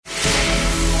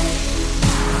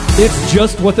It's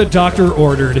just what the doctor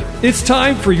ordered. It's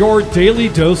time for your daily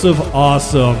dose of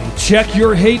awesome. Check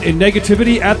your hate and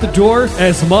negativity at the door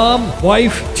as mom,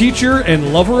 wife, teacher,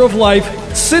 and lover of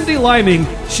life, Cindy Liming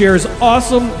shares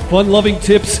awesome, fun-loving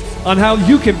tips on how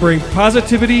you can bring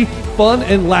positivity, fun,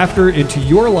 and laughter into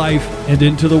your life and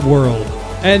into the world.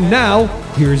 And now,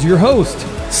 here's your host,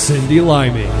 Cindy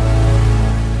Liming.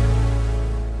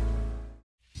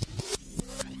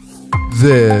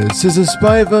 This is a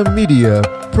Spiva Media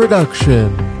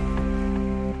production.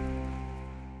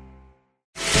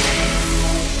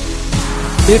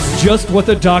 It's just what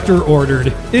the doctor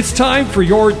ordered. It's time for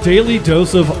your daily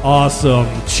dose of awesome.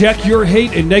 Check your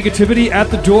hate and negativity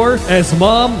at the door as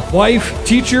mom, wife,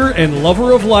 teacher, and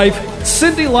lover of life,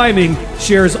 Cindy Liming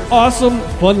shares awesome,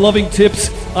 fun-loving tips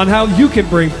on how you can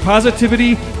bring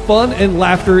positivity, fun, and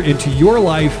laughter into your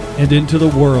life and into the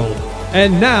world.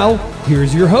 And now,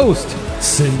 here's your host,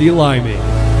 Cindy Liming.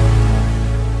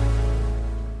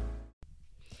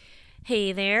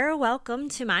 Hey there, welcome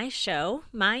to my show.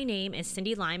 My name is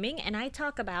Cindy Liming, and I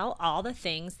talk about all the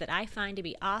things that I find to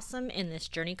be awesome in this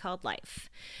journey called life.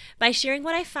 By sharing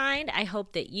what I find, I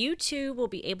hope that you too will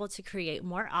be able to create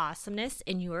more awesomeness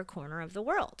in your corner of the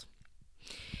world.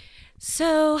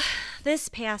 So, this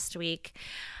past week,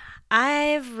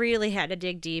 I've really had to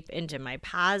dig deep into my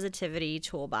positivity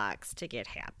toolbox to get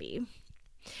happy.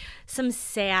 Some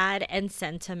sad and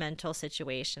sentimental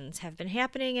situations have been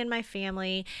happening in my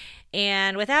family,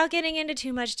 and without getting into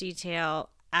too much detail,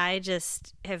 I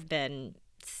just have been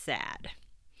sad.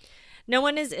 No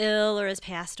one is ill or has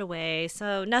passed away,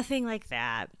 so nothing like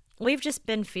that. We've just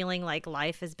been feeling like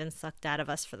life has been sucked out of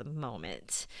us for the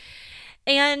moment.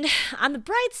 And on the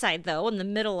bright side, though, in the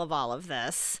middle of all of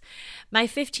this, my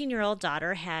 15-year-old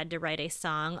daughter had to write a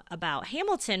song about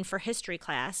Hamilton for history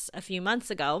class a few months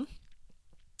ago.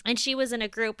 And she was in a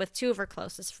group with two of her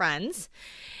closest friends.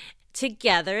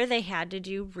 Together, they had to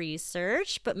do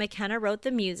research, but McKenna wrote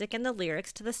the music and the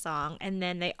lyrics to the song, and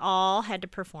then they all had to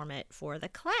perform it for the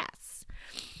class.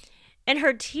 And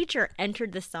her teacher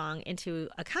entered the song into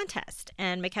a contest,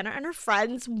 and McKenna and her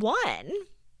friends won.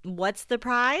 What's the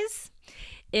prize?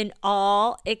 An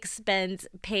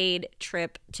all-expense-paid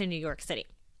trip to New York City.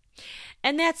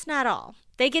 And that's not all.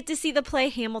 They get to see the play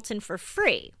Hamilton for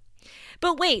free.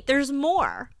 But wait, there's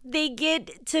more. They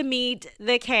get to meet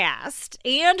the cast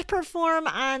and perform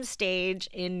on stage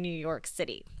in New York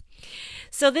City.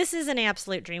 So this is an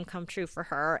absolute dream come true for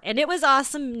her, and it was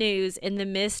awesome news in the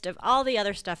midst of all the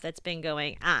other stuff that's been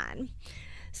going on.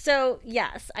 So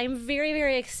yes, I'm very,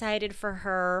 very excited for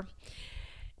her.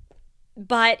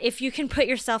 But if you can put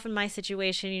yourself in my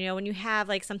situation, you know, when you have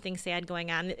like something sad going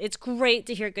on, it's great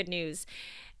to hear good news.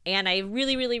 And I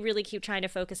really, really, really keep trying to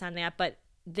focus on that. But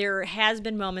there has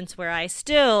been moments where I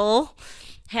still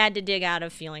had to dig out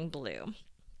of feeling blue.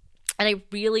 And I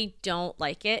really don't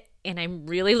like it. And I'm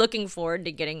really looking forward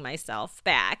to getting myself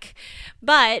back.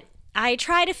 But I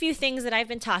tried a few things that I've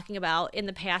been talking about in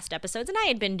the past episodes, and I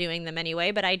had been doing them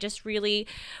anyway, but I just really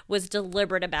was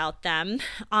deliberate about them.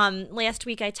 Last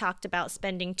week I talked about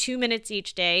spending 2 minutes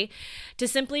each day to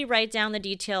simply write down the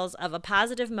details of a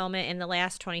positive moment in the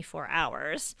last 24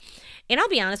 hours. And I'll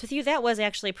be honest with you, that was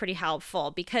actually pretty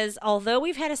helpful because although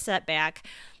we've had a setback,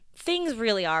 things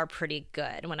really are pretty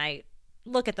good when I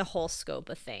look at the whole scope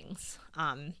of things.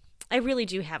 I really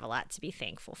do have a lot to be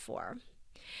thankful for.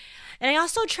 And I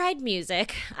also tried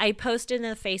music. I posted in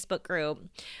the Facebook group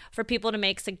for people to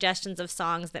make suggestions of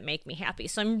songs that make me happy.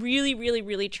 So I'm really, really,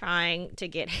 really trying to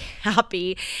get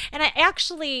happy. And I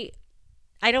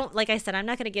don't, like I said, I'm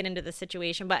not going to get into the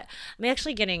situation, but I'm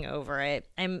actually getting over it.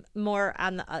 I'm more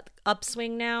on the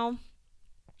upswing now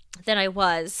than I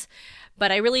was.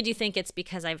 But I really do think it's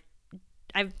because I've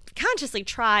consciously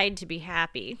tried to be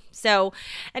happy. So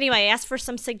anyway, I asked for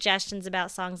some suggestions about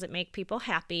songs that make people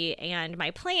happy, and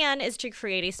my plan is to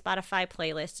create a Spotify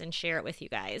playlist and share it with you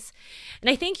guys. And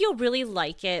I think you'll really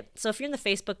like it. So if you're in the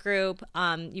Facebook group,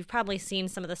 you've probably seen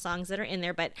some of the songs that are in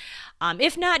there, but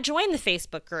if not, join the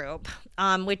Facebook group,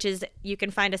 which is, you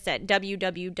can find us at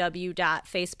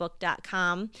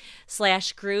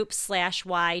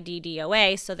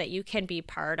www.facebook.com/group/YDDOA so that you can be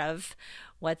part of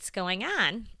what's going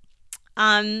on.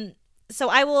 So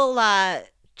I will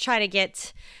try to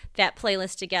get that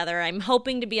playlist together. I'm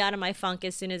hoping to be out of my funk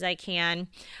as soon as I can,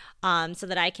 so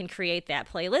that I can create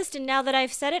that playlist. And now that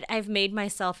I've said it, I've made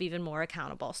myself even more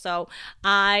accountable. So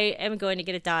I am going to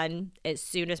get it done as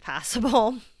soon as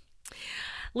possible.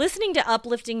 Listening to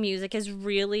uplifting music has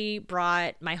really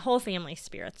brought my whole family's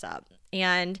spirits up.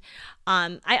 And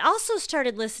I also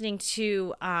started listening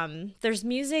to, there's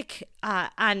music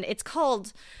on, it's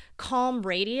called Calm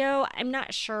Radio. I'm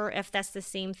not sure if that's the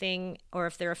same thing or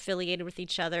if they're affiliated with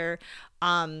each other.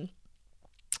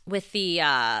 With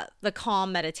the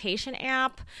Calm meditation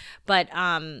app, but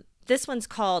this one's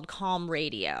called Calm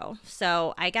Radio.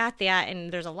 So I got that,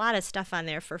 and there's a lot of stuff on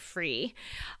there for free.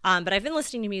 But I've been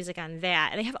listening to music on that,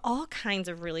 and they have all kinds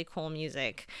of really cool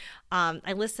music.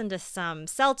 I listened to some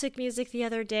Celtic music the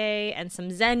other day and some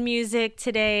Zen music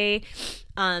today.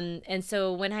 And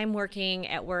so when I'm working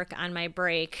at work on my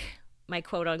break, my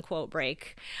quote unquote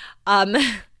break,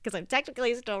 because I'm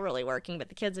technically still really working, but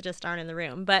the kids just aren't in the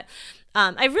room. But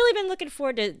I've really been looking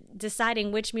forward to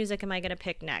deciding which music am I going to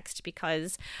pick next,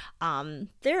 because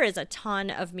there is a ton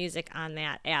of music on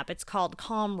that app. It's called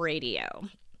Calm Radio.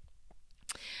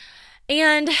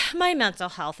 And my mental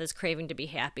health is craving to be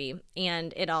happy,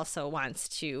 and it also wants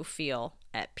to feel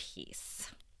at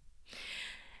peace.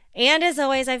 And as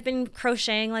always, I've been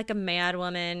crocheting like a mad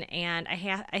woman, and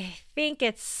I think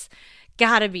it's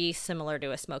gotta be similar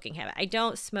to a smoking habit. I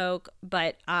don't smoke,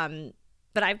 but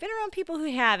I've been around people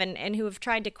who have and who have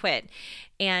tried to quit.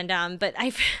 And but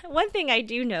one thing I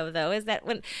do know though is that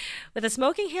with a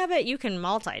smoking habit you can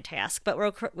multitask, but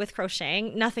with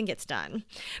crocheting nothing gets done.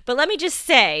 But let me just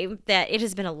say that it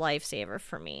has been a lifesaver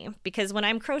for me, because when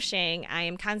I'm crocheting I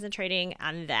am concentrating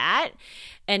on that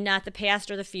and not the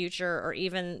past or the future or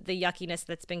even the yuckiness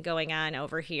that's been going on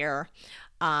over here.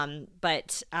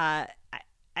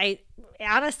 I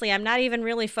honestly, I'm not even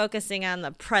really focusing on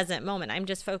the present moment. I'm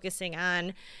just focusing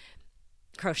on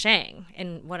crocheting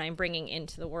and what I'm bringing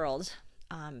into the world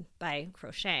by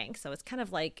crocheting. So it's kind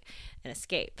of like an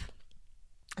escape.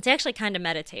 It's actually kind of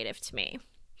meditative to me.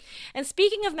 And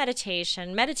speaking of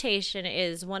meditation, meditation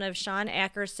is one of Shawn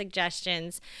Achor's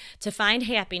suggestions to find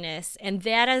happiness, and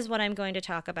that is what I'm going to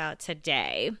talk about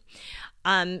today.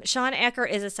 Shawn Achor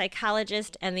is a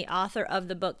psychologist and the author of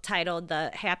the book titled The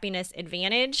Happiness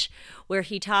Advantage, where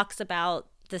he talks about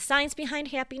the science behind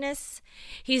happiness.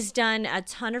 He's done a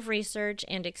ton of research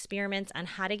and experiments on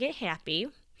how to get happy.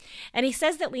 And he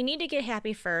says that we need to get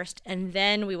happy first, and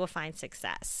then we will find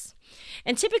success.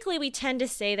 And typically we tend to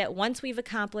say that once we've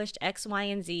accomplished X, Y,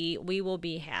 and Z, we will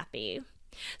be happy.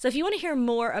 So if you want to hear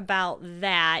more about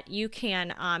that, you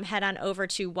can head on over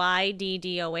to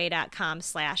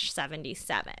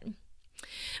yddoa.com/77.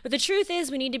 But the truth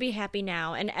is we need to be happy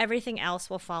now, and everything else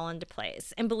will fall into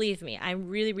place. And believe me, I'm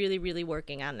really, really, really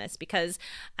working on this, because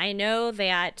I know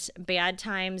that bad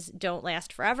times don't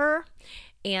last forever.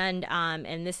 And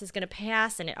this is going to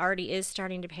pass, and it already is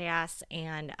starting to pass.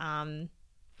 And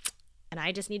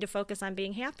I just need to focus on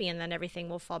being happy, and then everything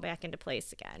will fall back into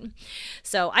place again.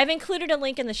 So I've included a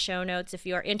link in the show notes if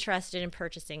you are interested in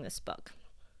purchasing this book.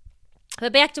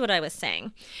 But back to what I was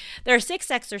saying. There are 6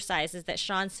 exercises that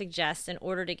Shawn suggests in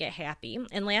order to get happy.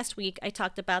 And last week I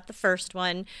talked about the first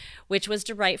one, which was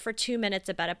to write for 2 minutes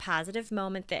about a positive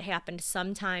moment that happened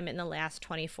sometime in the last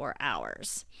 24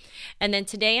 hours. And then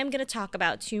today I'm going to talk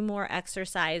about 2 more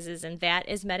exercises, and that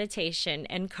is meditation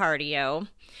and cardio.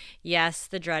 Yes,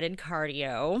 the dreaded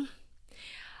cardio.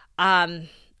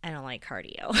 I don't like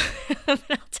cardio.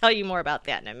 I'll tell you more about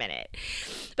that in a minute.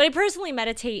 But I personally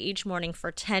meditate each morning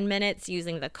for 10 minutes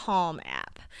using the Calm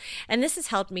app. And this has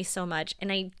helped me so much,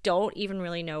 and I don't even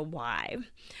really know why.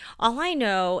 All I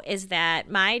know is that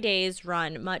my days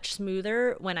run much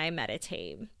smoother when I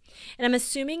meditate. And I'm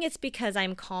assuming it's because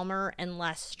I'm calmer and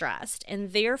less stressed,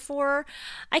 and therefore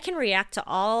I can react to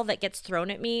all that gets thrown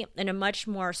at me in a much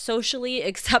more socially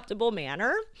acceptable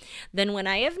manner than when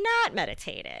I have not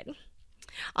meditated.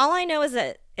 All I know is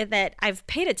that I've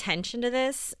paid attention to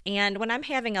this, and when I'm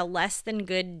having a less than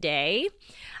good day,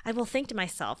 I will think to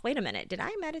myself, wait a minute, did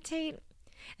I meditate?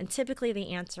 And typically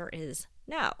the answer is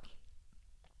no.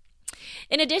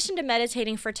 In addition to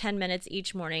meditating for 10 minutes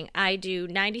each morning, I do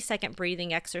 90-second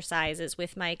breathing exercises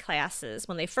with my classes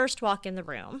when they first walk in the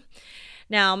room.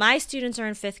 Now, my students are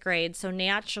in 5th grade, so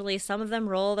naturally some of them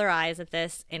roll their eyes at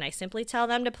this, and I simply tell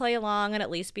them to play along and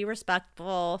at least be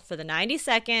respectful for the 90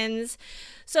 seconds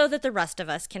so that the rest of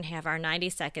us can have our 90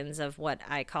 seconds of what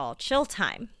I call chill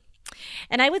time.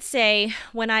 And I would say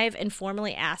when I've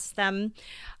informally asked them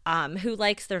who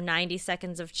likes their 90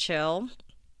 seconds of chill,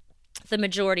 the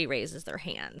majority raises their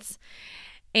hands.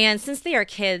 And since they are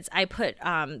kids, I put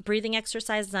breathing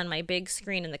exercises on my big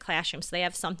screen in the classroom so they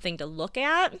have something to look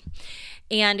at.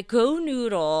 And Go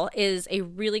Noodle is a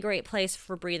really great place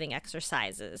for breathing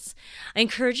exercises. I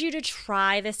encourage you to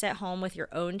try this at home with your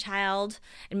own child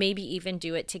and maybe even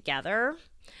do it together.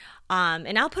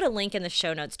 And I'll put a link in the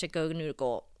show notes to Go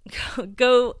Noodle.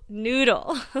 Go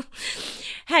Noodle.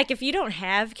 Heck, if you don't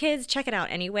have kids, check it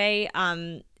out anyway.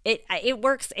 It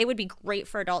works. It would be great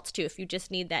for adults too if you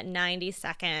just need that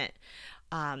 90-second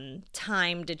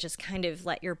time to just kind of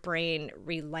let your brain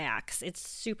relax. It's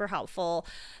super helpful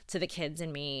to the kids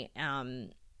and me.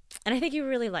 And I think you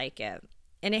really like it.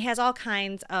 And it has all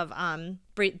kinds of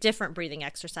different breathing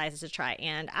exercises to try.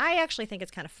 And I actually think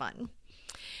it's kind of fun.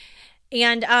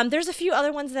 And there's a few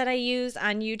other ones that I use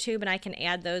on YouTube, and I can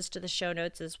add those to the show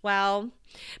notes as well.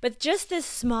 But just this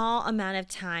small amount of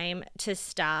time to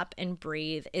stop and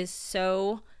breathe is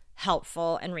so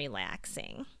helpful and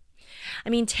relaxing. I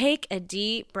mean, take a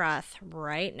deep breath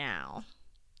right now.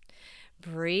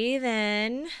 Breathe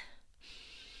in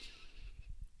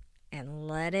and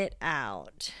let it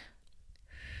out.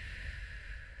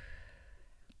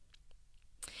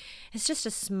 It's just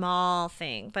a small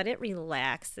thing, but it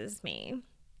relaxes me.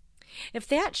 If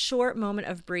that short moment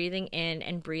of breathing in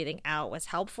and breathing out was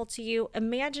helpful to you,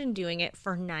 imagine doing it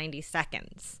for 90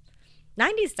 seconds.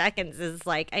 90 seconds is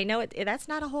like, I know that's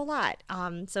not a whole lot.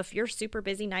 So if you're super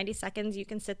busy, 90 seconds, you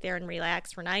can sit there and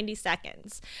relax for 90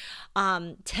 seconds.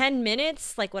 10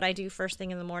 minutes, like what I do first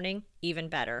thing in the morning, even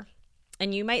better.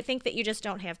 And you might think that you just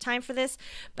don't have time for this,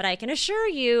 but I can assure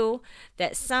you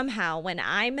that somehow when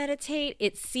I meditate,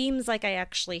 it seems like I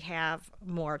actually have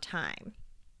more time.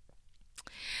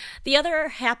 The other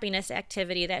happiness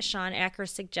activity that Shawn Achor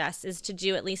suggests is to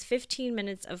do at least 15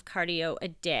 minutes of cardio a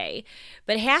day,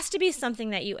 but it has to be something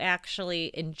that you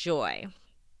actually enjoy.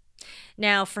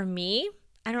 Now, for me,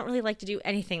 I don't really like to do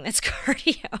anything that's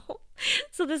cardio,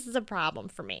 so this is a problem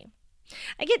for me.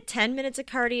 I get 10 minutes of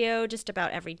cardio just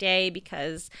about every day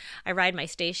because I ride my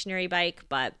stationary bike,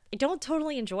 but I don't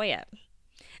totally enjoy it.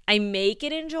 I make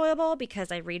it enjoyable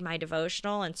because I read my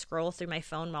devotional and scroll through my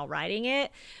phone while riding it,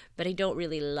 but I don't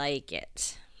really like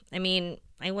it. I mean,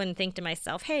 I wouldn't think to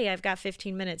myself, hey, I've got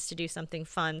 15 minutes to do something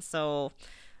fun, so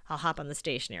I'll hop on the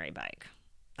stationary bike.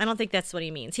 I don't think that's what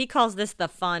he means. He calls this the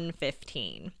fun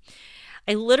 15.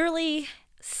 I literally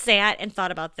sat and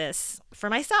thought about this for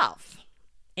myself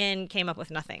and came up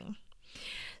with nothing.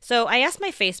 So I asked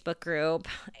my Facebook group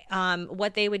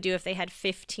what they would do if they had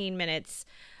 15 minutes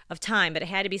of time, but it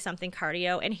had to be something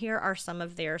cardio, and here are some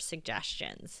of their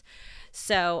suggestions.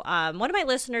 So one of my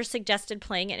listeners suggested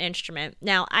playing an instrument.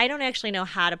 Now, I don't actually know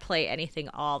how to play anything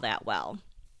all that well.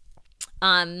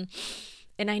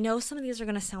 And I know some of these are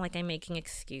going to sound like I'm making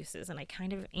excuses, and I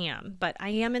kind of am, but I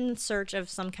am in search of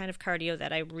some kind of cardio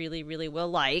that I really, really will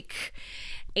like.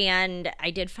 And I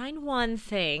did find one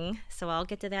thing, so I'll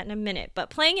get to that in a minute.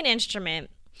 But playing an instrument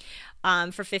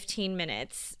for 15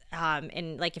 minutes,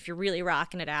 and like if you're really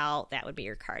rocking it out, that would be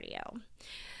your cardio.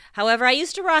 However, I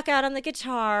used to rock out on the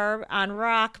guitar on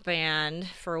Rock Band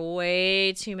for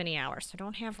way too many hours. So I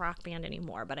don't have Rock Band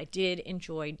anymore, but I did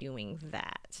enjoy doing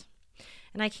that.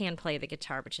 And I can play the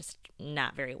guitar, but just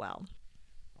not very well.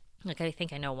 Like, I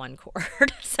think I know one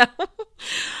chord, so I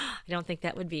don't think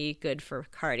that would be good for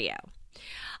cardio.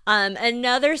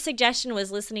 Another suggestion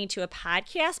was listening to a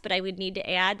podcast, but I would need to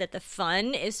add that the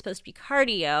fun is supposed to be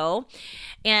cardio.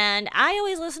 And I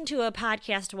always listen to a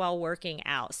podcast while working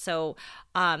out. So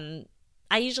I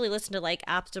usually listen to like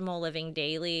Optimal Living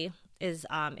Daily. It's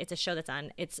a show that's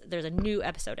on, there's a new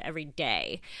episode every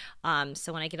day.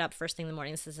 So when I get up first thing in the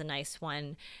morning, this is a nice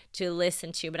one to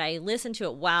listen to, but I listen to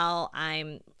it while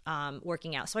I'm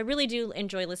working out. So I really do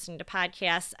enjoy listening to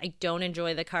podcasts. I don't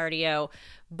enjoy the cardio,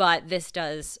 but this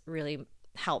does really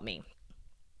help me.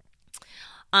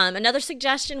 Another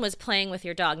suggestion was playing with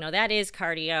your dog. No, that is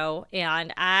cardio.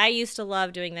 And I used to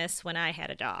love doing this when I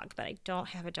had a dog, but I don't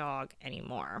have a dog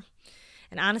anymore.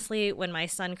 And honestly, when my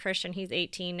son Christian, he's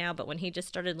 18 now, but when he just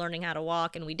started learning how to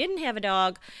walk and we didn't have a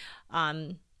dog,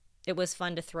 it was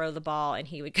fun to throw the ball and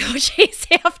he would go chase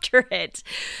after it.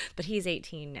 But he's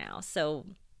 18 now, so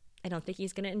I don't think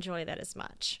he's going to enjoy that as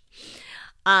much.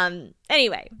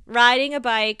 Anyway, riding a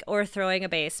bike or throwing a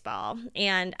baseball.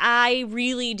 And I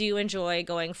really do enjoy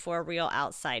going for a real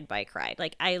outside bike ride.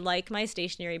 Like, I like my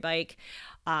stationary bike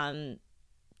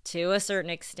to a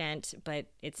certain extent, but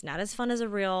it's not as fun as a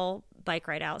real bike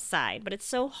ride outside. But it's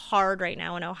so hard right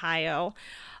now in Ohio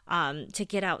to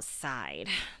get outside.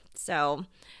 So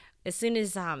as soon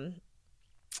as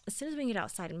we can get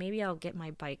outside, maybe I'll get my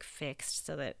bike fixed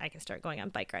so that I can start going on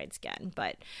bike rides again.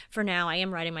 But for now, I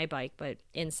am riding my bike, but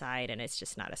inside, and it's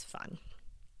just not as fun.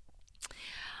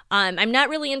 I'm not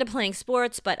really into playing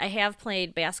sports, but I have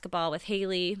played basketball with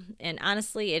Haley, and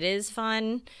honestly, it is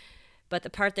fun. But the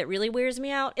part that really wears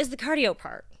me out is the cardio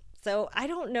part. So I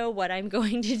don't know what I'm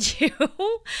going to do.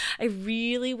 I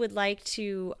really would like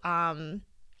to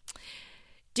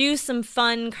do some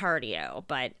fun cardio,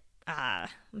 but I'm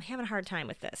having a hard time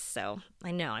with this. So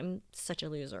I know I'm such a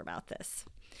loser about this.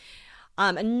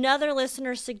 Another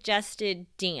listener suggested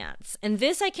dance, and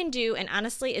this I can do. And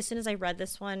honestly, as soon as I read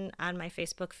this one on my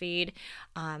Facebook feed,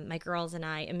 my girls and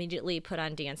I immediately put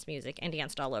on dance music and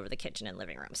danced all over the kitchen and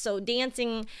living room. So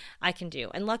dancing I can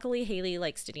do. And luckily, Haley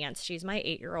likes to dance. She's my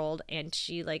 8-year-old, and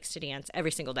she likes to dance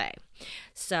every single day.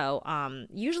 So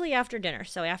usually after dinner.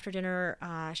 So after dinner,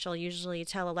 she'll usually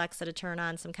tell Alexa to turn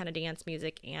on some kind of dance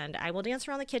music, and I will dance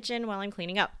around the kitchen while I'm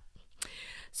cleaning up.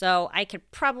 So I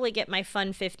could probably get my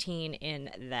fun 15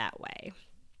 in that way.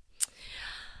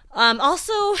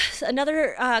 Also,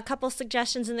 another couple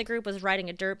suggestions in the group was riding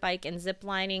a dirt bike and zip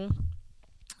lining.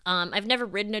 I've never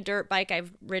ridden a dirt bike.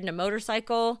 I've ridden a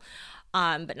motorcycle,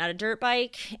 but not a dirt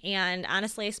bike. And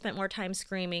honestly, I spent more time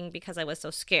screaming because I was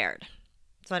so scared.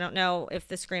 So I don't know if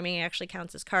the screaming actually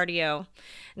counts as cardio.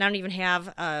 And I don't even have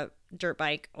a dirt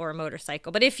bike or a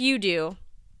motorcycle. But if you do,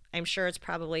 I'm sure it's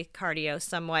probably cardio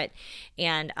somewhat,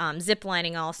 and zip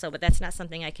lining also, but that's not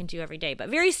something I can do every day. But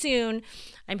very soon,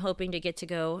 I'm hoping to get to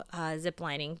go zip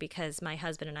lining because my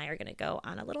husband and I are going to go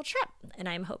on a little trip, and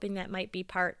I'm hoping that might be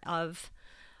part of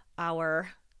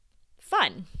our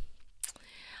fun.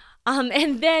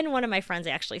 And then one of my friends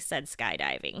actually said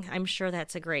skydiving. I'm sure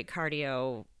that's a great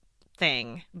cardio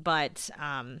thing, but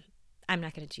I'm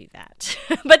not going to do that.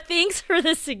 But thanks for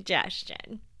the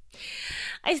suggestion.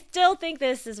 I still think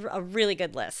this is a really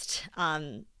good list.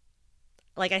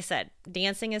 Like I said,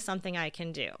 dancing is something I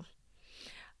can do.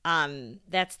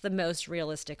 That's the most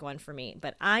realistic one for me.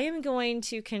 But I am going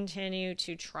to continue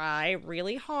to try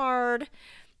really hard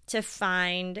to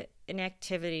find an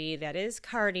activity that is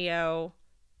cardio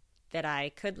that I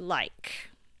could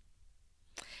like.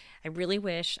 I really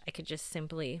wish I could just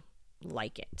simply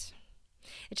like it.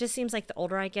 It just seems like the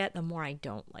older I get, the more I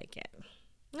don't like it.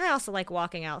 I also like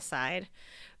walking outside,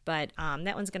 but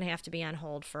that one's going to have to be on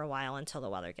hold for a while until the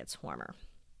weather gets warmer.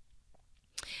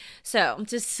 So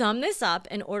to sum this up,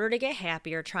 in order to get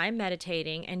happier, try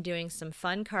meditating and doing some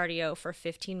fun cardio for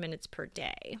 15 minutes per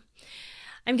day.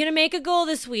 I'm going to make a goal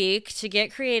this week to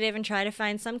get creative and try to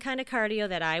find some kind of cardio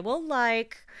that I will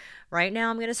like. Right now,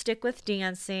 I'm going to stick with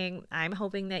dancing. I'm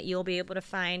hoping that you'll be able to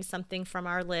find something from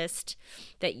our list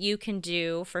that you can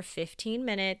do for 15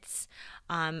 minutes.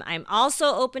 I'm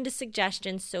also open to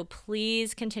suggestions, so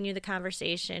please continue the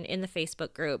conversation in the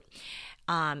Facebook group.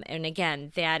 And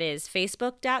again, that is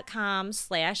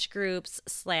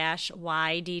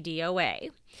facebook.com/groups/YDDOA.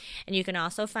 And you can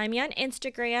also find me on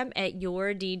Instagram at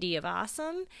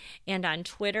YourDDOfAwesome and on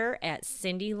Twitter at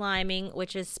Cindy Liming,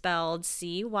 which is spelled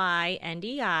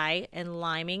CYNDI, and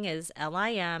Liming is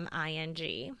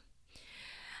LIMING.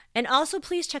 And also,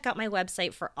 please check out my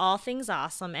website for all things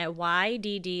awesome at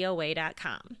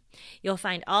yddoa.com. You'll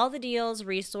find all the deals,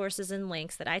 resources, and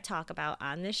links that I talk about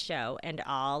on this show and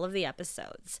all of the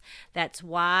episodes. That's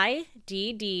yddoa.com.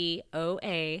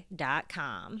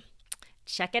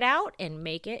 Check it out and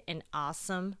make it an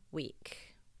awesome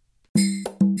week.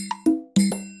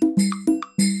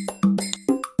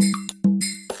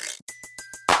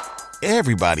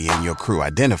 Everybody in your crew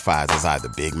identifies as either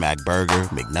Big Mac Burger,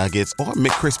 McNuggets, or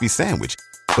McCrispy Sandwich.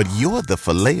 But you're the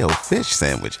Filet-O-Fish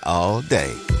Sandwich all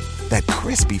day. That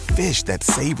crispy fish, that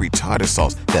savory tartar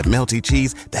sauce, that melty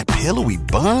cheese, that pillowy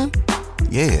bun.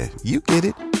 Yeah, you get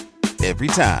it. Every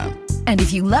time. And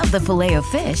if you love the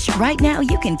Filet-O-Fish, right now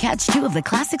you can catch two of the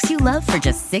classics you love for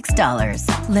just $6.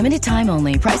 Limited time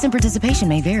only. Price and participation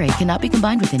may vary. Cannot be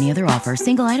combined with any other offer.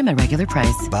 Single item at regular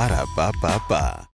price. Ba-da-ba-ba-ba.